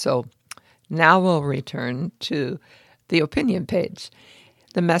obituaries, so now we'll return to the opinion page.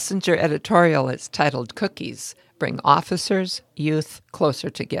 The Messenger editorial is titled "Cookies Bring Officers, Youth Closer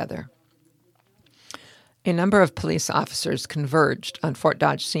Together." A number of police officers converged on Fort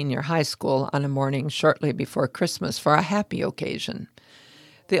Dodge Senior High School on a morning shortly before Christmas for a happy occasion.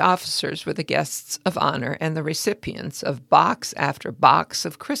 The officers were the guests of honor and the recipients of box after box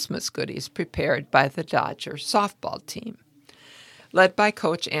of Christmas goodies prepared by the Dodger softball team. Led by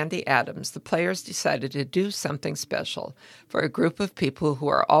Coach Andy Adams, the players decided to do something special for a group of people who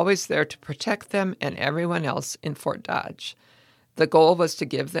are always there to protect them and everyone else in Fort Dodge. The goal was to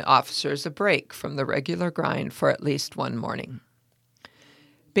give the officers a break from the regular grind for at least one morning.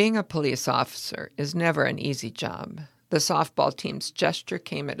 Being a police officer is never an easy job. The softball team's gesture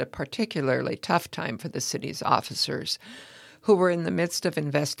came at a particularly tough time for the city's officers, who were in the midst of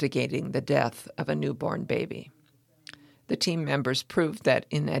investigating the death of a newborn baby. The team members proved that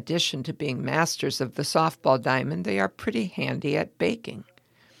in addition to being masters of the softball diamond, they are pretty handy at baking.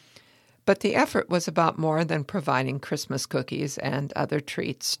 But the effort was about more than providing Christmas cookies and other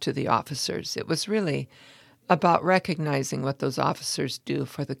treats to the officers. It was really about recognizing what those officers do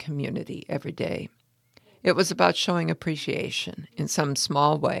for the community every day. It was about showing appreciation in some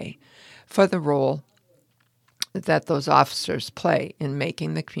small way for the role that those officers play in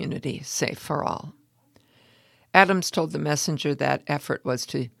making the community safe for all. Adams told the Messenger that effort was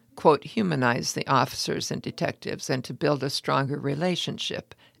to, quote, humanize the officers and detectives and to build a stronger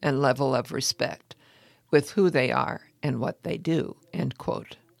relationship and level of respect with who they are and what they do, end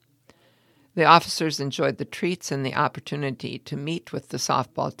quote. The officers enjoyed the treats and the opportunity to meet with the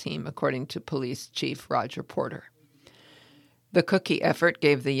softball team, according to Police Chief Roger Porter. The cookie effort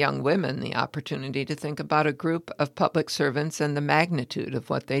gave the young women the opportunity to think about a group of public servants and the magnitude of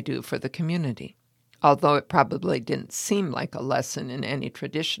what they do for the community, although it probably didn't seem like a lesson in any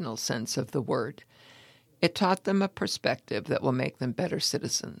traditional sense of the word. It taught them a perspective that will make them better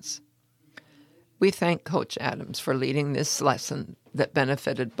citizens. We thank Coach Adams for leading this lesson that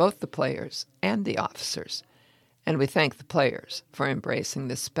benefited both the players and the officers, and we thank the players for embracing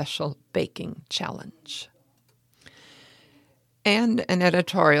this special baking challenge. And an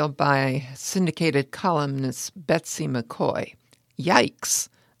editorial by syndicated columnist Betsy McCoy. Yikes!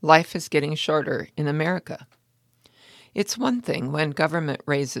 Life is getting shorter in America. It's one thing when government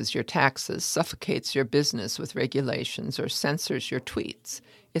raises your taxes, suffocates your business with regulations, or censors your tweets.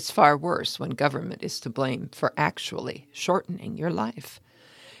 It's far worse when government is to blame for actually shortening your life.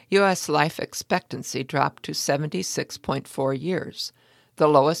 U.S. life expectancy dropped to 76.4 years, the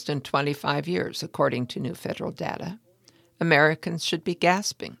lowest in 25 years, according to new federal data. Americans should be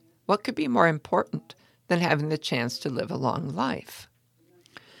gasping. What could be more important than having the chance to live a long life?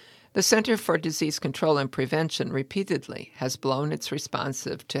 The Center for Disease Control and Prevention repeatedly has blown its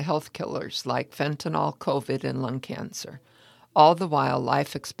responsive to health killers like fentanyl, COVID, and lung cancer. All the while,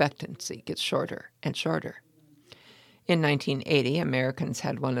 life expectancy gets shorter and shorter. In 1980, Americans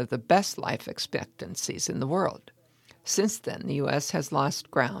had one of the best life expectancies in the world. Since then, the U.S. has lost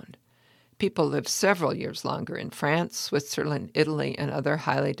ground. People live several years longer in France, Switzerland, Italy, and other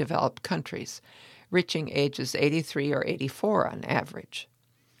highly developed countries, reaching ages 83 or 84 on average.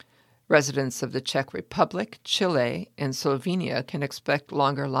 Residents of the Czech Republic, Chile, and Slovenia can expect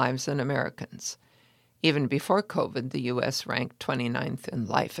longer lives than Americans. Even before COVID, the U.S. ranked 29th in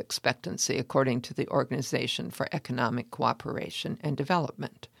life expectancy, according to the Organization for Economic Cooperation and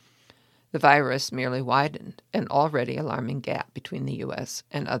Development. The virus merely widened an already alarming gap between the U.S.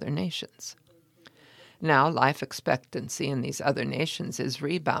 and other nations. Now, life expectancy in these other nations is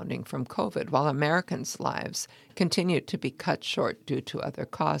rebounding from COVID, while Americans' lives continue to be cut short due to other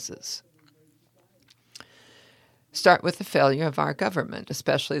causes. Start with the failure of our government,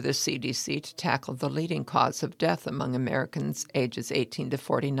 especially the CDC, to tackle the leading cause of death among Americans ages 18 to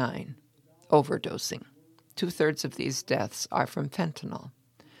 49, overdosing. 2/3 of these deaths are from fentanyl.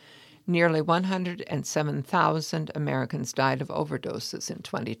 Nearly 107,000 Americans died of overdoses in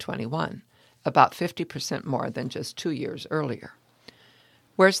 2021, about 50% more than just 2 years earlier.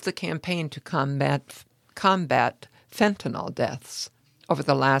 Where's the campaign to combat fentanyl deaths? Over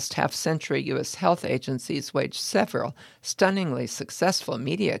the last half-century, U.S. health agencies waged several stunningly successful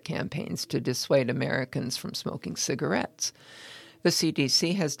media campaigns to dissuade Americans from smoking cigarettes. The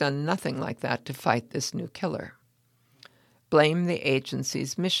CDC has done nothing like that to fight this new killer. Blame the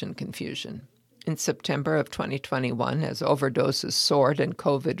agency's mission confusion. In September of 2021, as overdoses soared and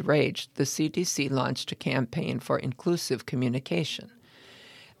COVID raged, the CDC launched a campaign for inclusive communication.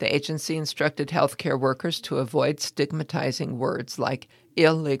 The agency instructed healthcare workers to avoid stigmatizing words like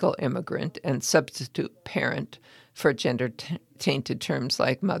illegal immigrant and substitute parent for gender-tainted terms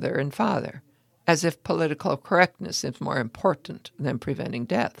like mother and father, as if political correctness is more important than preventing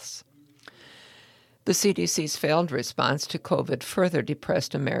deaths. The CDC's failed response to COVID further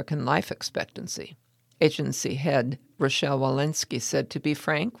depressed American life expectancy. Agency head Rochelle Walensky said, "To be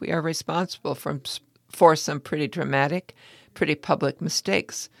frank, we are responsible for some pretty dramatic, pretty public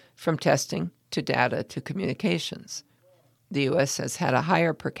mistakes, from testing to data to communications. The U.S. has had a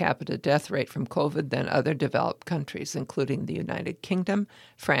higher per capita death rate from COVID than other developed countries, including the United Kingdom,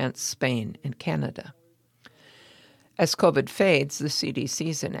 France, Spain, and Canada." As COVID fades, the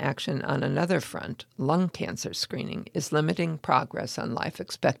CDC's inaction on another front, lung cancer screening, is limiting progress on life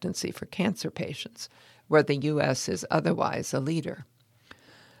expectancy for cancer patients, where the U.S. is otherwise a leader.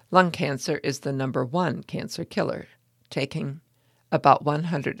 Lung cancer is the number one cancer killer, taking about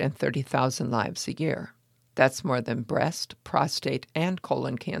 130,000 lives a year. That's more than breast, prostate, and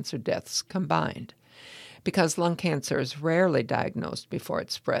colon cancer deaths combined. Because lung cancer is rarely diagnosed before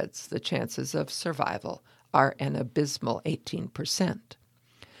it spreads, the chances of survival are an abysmal 18%.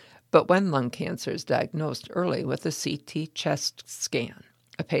 But when lung cancer is diagnosed early with a CT chest scan,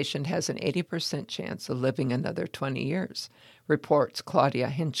 a patient has an 80% chance of living another 20 years, reports Claudia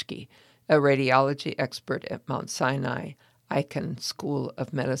Hinchke, a radiology expert at Mount Sinai Icahn School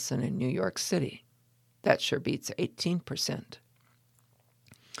of Medicine in New York City. That sure beats 18%.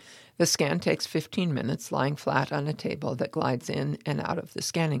 The scan takes 15 minutes lying flat on a table that glides in and out of the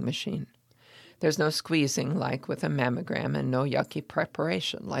scanning machine. There's no squeezing like with a mammogram and no yucky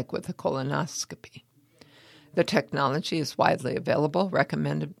preparation like with a colonoscopy. The technology is widely available,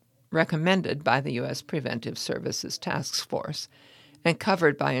 recommended by the U.S. Preventive Services Task Force, and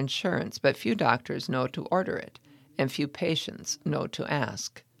covered by insurance, but few doctors know to order it, and few patients know to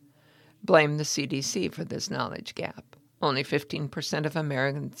ask. Blame the CDC for this knowledge gap. Only 15% of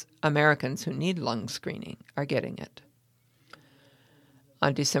Americans who need lung screening are getting it.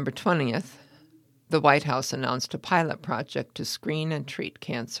 On December 20th, the White House announced a pilot project to screen and treat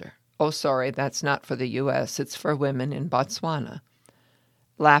cancer. Oh, sorry, that's not for the U.S., it's for women in Botswana.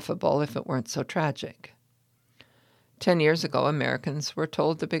 Laughable if it weren't so tragic. 10 years ago, Americans were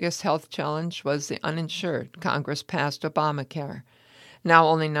told the biggest health challenge was the uninsured. Congress passed Obamacare. Now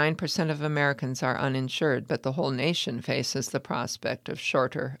only 9% of Americans are uninsured, but the whole nation faces the prospect of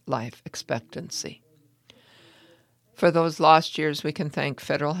shorter life expectancy. For those lost years, we can thank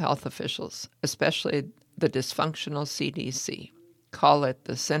federal health officials, especially the dysfunctional CDC. Call it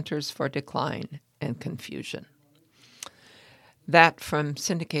the Centers for Decline and Confusion. That from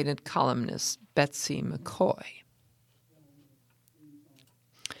syndicated columnist Betsy McCoy.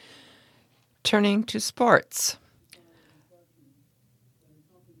 Turning to sports.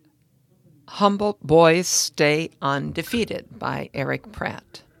 Humboldt boys stay undefeated by Eric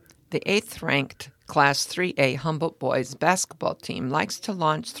Pratt. The 8th-ranked Class 3A Humboldt boys basketball team likes to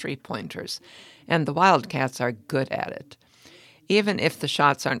launch three-pointers, and the Wildcats are good at it. Even if the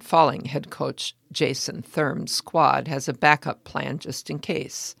shots aren't falling, head coach Jason Thurm's squad has a backup plan just in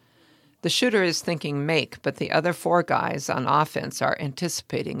case. The shooter is thinking make, but the other 4 guys on offense are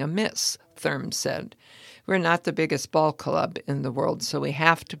anticipating a miss, Thurm said. We're not the biggest ball club in the world, so we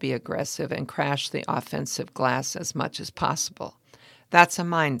have to be aggressive and crash the offensive glass as much as possible. That's a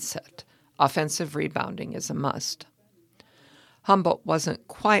mindset. Offensive rebounding is a must. Humboldt wasn't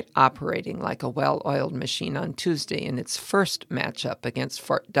quite operating like a well-oiled machine on Tuesday in its first matchup against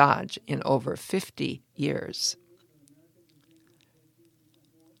Fort Dodge in over 50 years.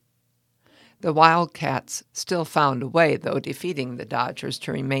 The Wildcats still found a way, though, defeating the Dodgers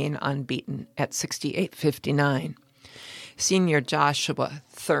to remain unbeaten at 68-59. Senior Joshua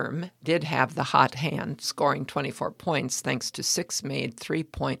Thurm did have the hot hand, scoring 24 points thanks to 6 made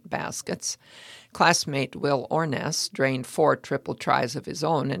three-point baskets. Classmate Will Orness drained 4 triple tries of his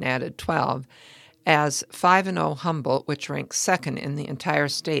own and added 12, as 5-0 Humboldt, which ranks second in the entire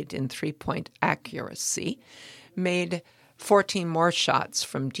state in three-point accuracy, made 14 more shots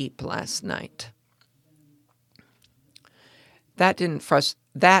from deep last night. That didn't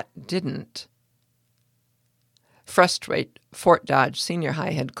frustrate Fort Dodge Senior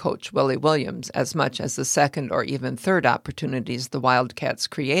High head coach Willie Williams as much as the second or even third opportunities the Wildcats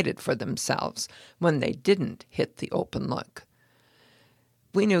created for themselves when they didn't hit the open look.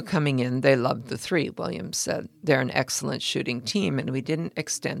 We knew coming in they loved the three, Williams said. They're an excellent shooting team, and we didn't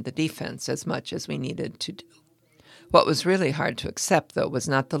extend the defense as much as we needed to do. What was really hard to accept, though, was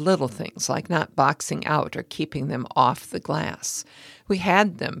not the little things, like not boxing out or keeping them off the glass. We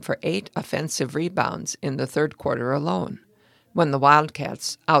had them for 8 offensive rebounds in the third quarter alone, when the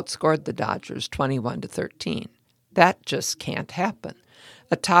Wildcats outscored the Dodgers 21-13. That just can't happen.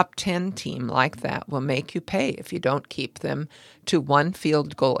 A top 10 team like that will make you pay if you don't keep them to 1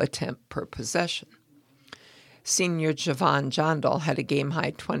 field goal attempt per possession. Senior Javon Jondal had a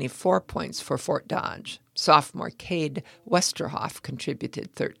game-high 24 points for Fort Dodge. Sophomore Cade Westerhoff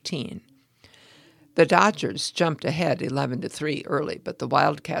contributed 13. The Dodgers jumped ahead 11-3 early, but the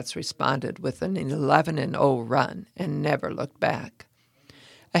Wildcats responded with an 11-0 run and never looked back.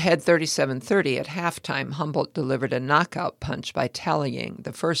 Ahead 37-30 at halftime, Humboldt delivered a knockout punch by tallying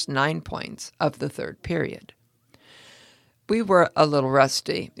the first 9 points of the third period. We were a little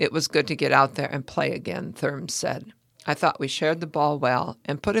rusty. It was good to get out there and play again, Thurm said. I thought we shared the ball well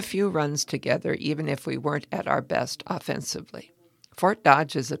and put a few runs together even if we weren't at our best offensively. Fort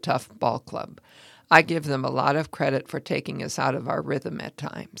Dodge is a tough ball club. I give them a lot of credit for taking us out of our rhythm at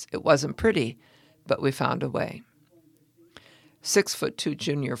times. It wasn't pretty, but we found a way. 6'2"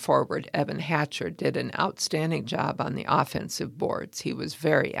 junior forward Evan Hatcher did an outstanding job on the offensive boards. He was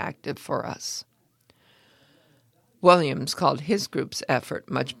very active for us. Williams called his group's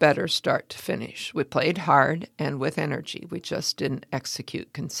effort much better start to finish. We played hard and with energy. We just didn't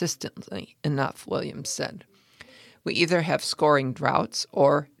execute consistently enough, Williams said. We either have scoring droughts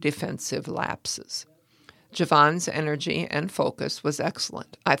or defensive lapses. Javon's energy and focus was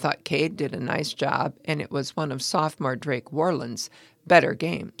excellent. I thought Cade did a nice job, and it was one of sophomore Drake Worland's better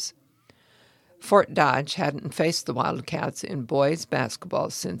games. Fort Dodge hadn't faced the Wildcats in boys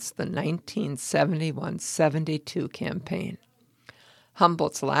basketball since the 1971-72 campaign.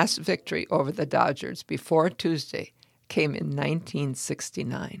 Humboldt's last victory over the Dodgers before Tuesday came in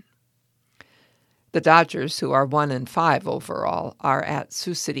 1969. The Dodgers, who are 1-5 overall, are at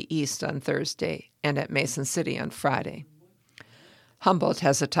Sioux City East on Thursday and at Mason City on Friday. Humboldt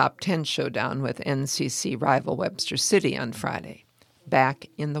has a top 10 showdown with NCC rival Webster City on Friday, back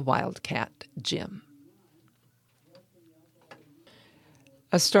in the Wildcat Gym.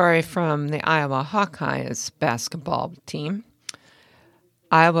 A story from the Iowa Hawkeyes basketball team.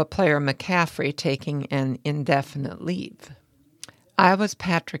 Iowa player McCaffrey taking an indefinite leave. Iowa's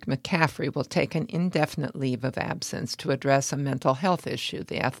Patrick McCaffrey will take an indefinite leave of absence to address a mental health issue,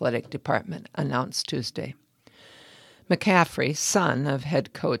 the athletic department announced Tuesday. McCaffrey, son of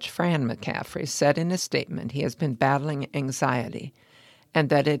head coach Fran McCaffrey, said in a statement he has been battling anxiety and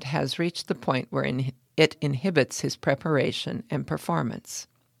that it has reached the point where it inhibits his preparation and performance.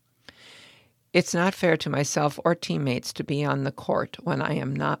 It's not fair to myself or teammates to be on the court when I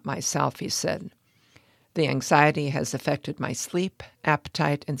am not myself, he said. The anxiety has affected my sleep,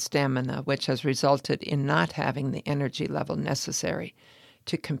 appetite, and stamina, which has resulted in not having the energy level necessary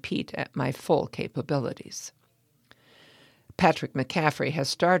to compete at my full capabilities. Patrick McCaffrey has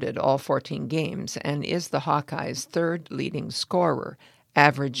started all 14 games and is the Hawkeyes' third leading scorer,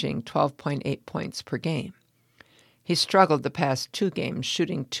 averaging 12.8 points per game. He struggled the past 2 games,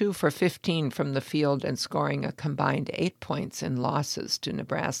 shooting 2 for 15 from the field and scoring a combined 8 points in losses to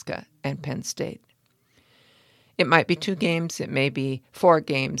Nebraska and Penn State. It might be 2 games, it may be 4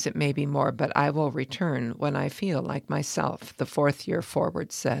 games, it may be more, but I will return when I feel like myself, the fourth-year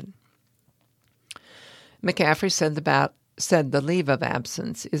forward said. McCaffrey said the leave of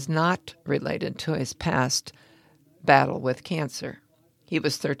absence is not related to his past battle with cancer. He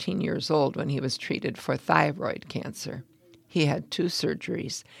was 13 years old when he was treated for thyroid cancer. He had 2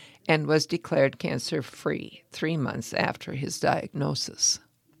 surgeries and was declared cancer-free 3 months after his diagnosis.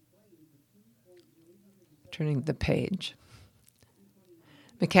 Turning the page.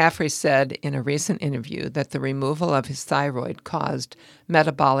 McCaffrey said in a recent interview that the removal of his thyroid caused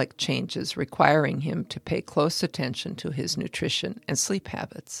metabolic changes requiring him to pay close attention to his nutrition and sleep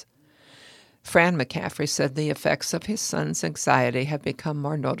habits. Fran McCaffrey said the effects of his son's anxiety have become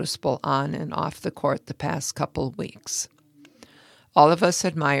more noticeable on and off the court the past couple weeks. All of us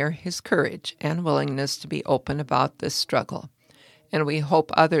admire his courage and willingness to be open about this struggle, and we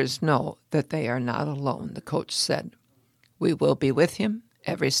hope others know that they are not alone, the coach said. We will be with him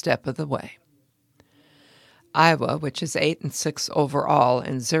every step of the way. Iowa, which is 8-6 overall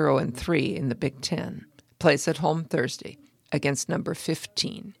and 0-3 in the Big Ten, plays at home Thursday against number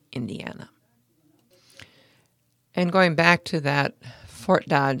 15, Indiana. And going back to that Fort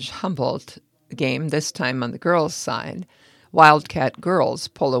Dodge-Humboldt game, this time on the girls' side, Wildcat girls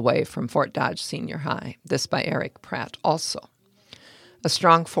pull away from Fort Dodge Senior High, this by Eric Pratt also. A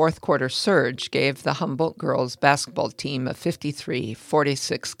strong fourth-quarter surge gave the Humboldt girls basketball team a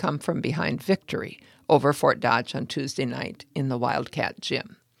 53-46 come-from-behind victory over Fort Dodge on Tuesday night in the Wildcat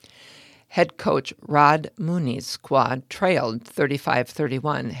gym. Head coach Rod Mooney's squad trailed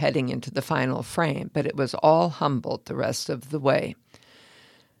 35-31 heading into the final frame, but it was all Humboldt the rest of the way.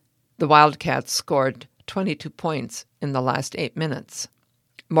 The Wildcats scored 22 points in the last 8 minutes.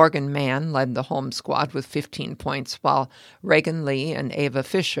 Morgan Mann led the home squad with 15 points, while Reagan Lee and Ava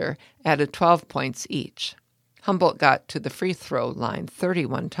Fisher added 12 points each. Humboldt got to the free throw line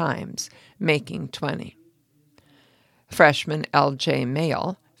 31 times, making 20. Freshman L.J.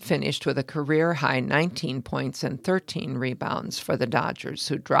 Mayle finished with a career-high 19 points and 13 rebounds for the Dodgers,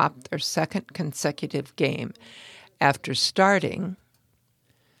 who dropped their second consecutive game after starting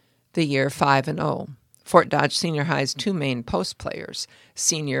the year 5-0. Fort Dodge Senior High's 2 main post players,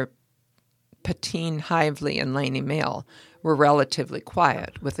 senior Patine Hively and Laney Mayle, were relatively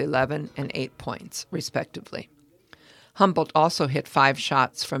quiet with 11 and 8 points, respectively. Humboldt also hit 5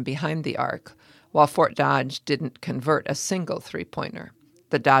 shots from behind the arc, while Fort Dodge didn't convert a single three-pointer.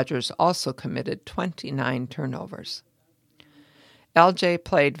 The Dodgers also committed 29 turnovers. LJ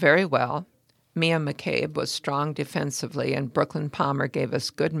played very well. Mia McCabe was strong defensively, and Brooklyn Palmer gave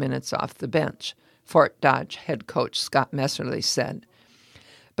us good minutes off the bench, Fort Dodge head coach Scott Messerly said.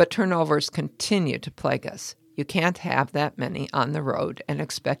 But turnovers continue to plague us. You can't have that many on the road and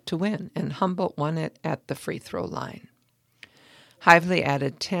expect to win, and Humboldt won it at the free throw line. Hively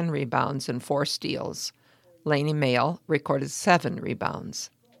added 10 rebounds and 4 steals. Laney Mayle recorded 7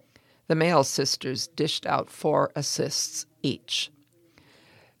 rebounds. The Mayle sisters dished out 4 assists each.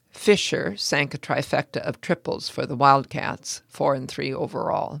 Fisher sank a trifecta of triples for the Wildcats, 4 and 3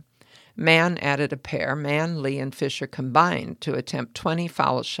 overall. Mann added a pair. Mann, Lee, and Fisher combined to attempt 20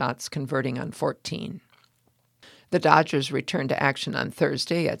 foul shots, converting on 14. The Dodgers returned to action on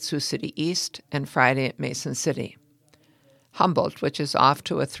Thursday at Sioux City East and Friday at Mason City. Humboldt, which is off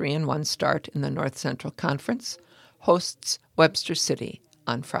to a 3-1 start in the North Central Conference, hosts Webster City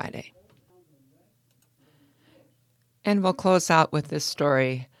on Friday. And we'll close out with this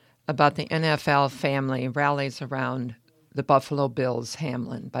story about the NFL family rallies around the Buffalo Bills'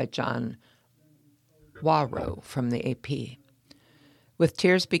 Hamlin by John Wawrow from the AP. With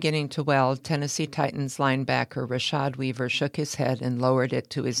tears beginning to well, Tennessee Titans linebacker Rashad Weaver shook his head and lowered it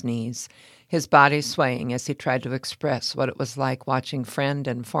to his knees. his body swaying as he tried to express what it was like watching friend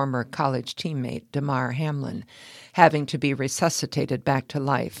and former college teammate Damar Hamlin having to be resuscitated back to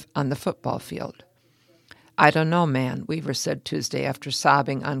life on the football field. "I don't know, man," Weaver said Tuesday after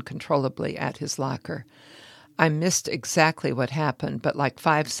sobbing uncontrollably at his locker. "I missed exactly what happened, but like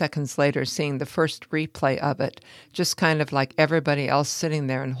 5 seconds later seeing the first replay of it, just kind of like everybody else sitting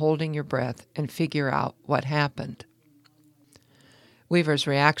there and holding your breath and figure out what happened." Weaver's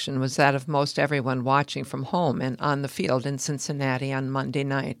reaction was that of most everyone watching from home and on the field in Cincinnati on Monday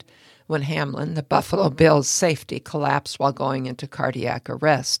night, when Hamlin, the Buffalo Bills' safety, collapsed while going into cardiac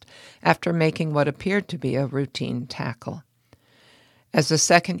arrest after making what appeared to be a routine tackle. As a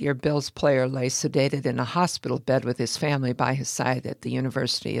second-year Bills player lay sedated in a hospital bed with his family by his side at the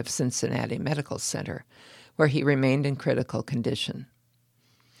University of Cincinnati Medical Center, where he remained in critical condition.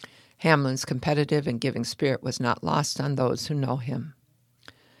 Hamlin's competitive and giving spirit was not lost on those who know him.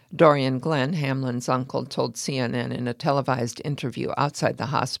 Dorian Glenn, Hamlin's uncle, told CNN in a televised interview outside the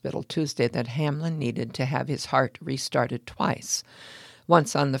hospital Tuesday that Hamlin needed to have his heart restarted twice,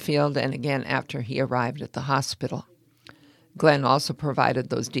 once on the field and again after he arrived at the hospital. Glenn also provided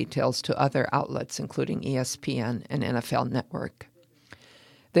those details to other outlets, including ESPN and NFL Network.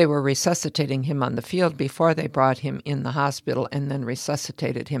 They were resuscitating him on the field before they brought him in the hospital and then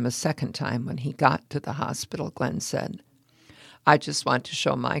resuscitated him a second time when he got to the hospital, Glenn said. "I just want to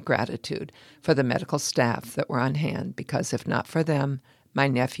show my gratitude for the medical staff that were on hand, because if not for them, my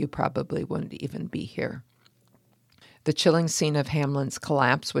nephew probably wouldn't even be here." The chilling scene of Hamlin's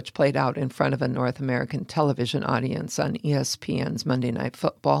collapse, which played out in front of a North American television audience on ESPN's Monday Night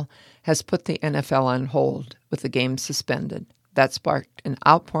Football, has put the NFL on hold, with the game suspended. That sparked an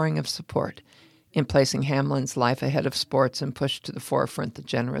outpouring of support in placing Hamlin's life ahead of sports and pushed to the forefront the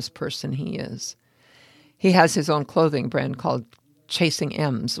generous person he is. He has his own clothing brand called Chasing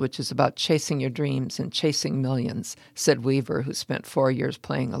M's, which is about chasing your dreams and chasing millions, said Weaver, who spent 4 years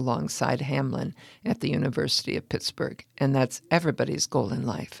playing alongside Hamlin at the University of Pittsburgh. And that's everybody's goal in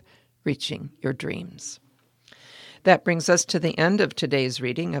life, reaching your dreams. That brings us to the end of today's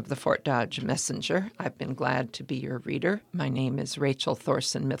reading of the Fort Dodge Messenger. I've been glad to be your reader. My name is Rachel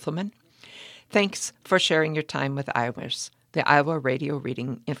Thorson Mithelman. Thanks for sharing your time with IRIS, the Iowa Radio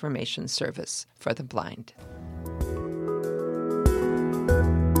Reading Information Service for the Blind.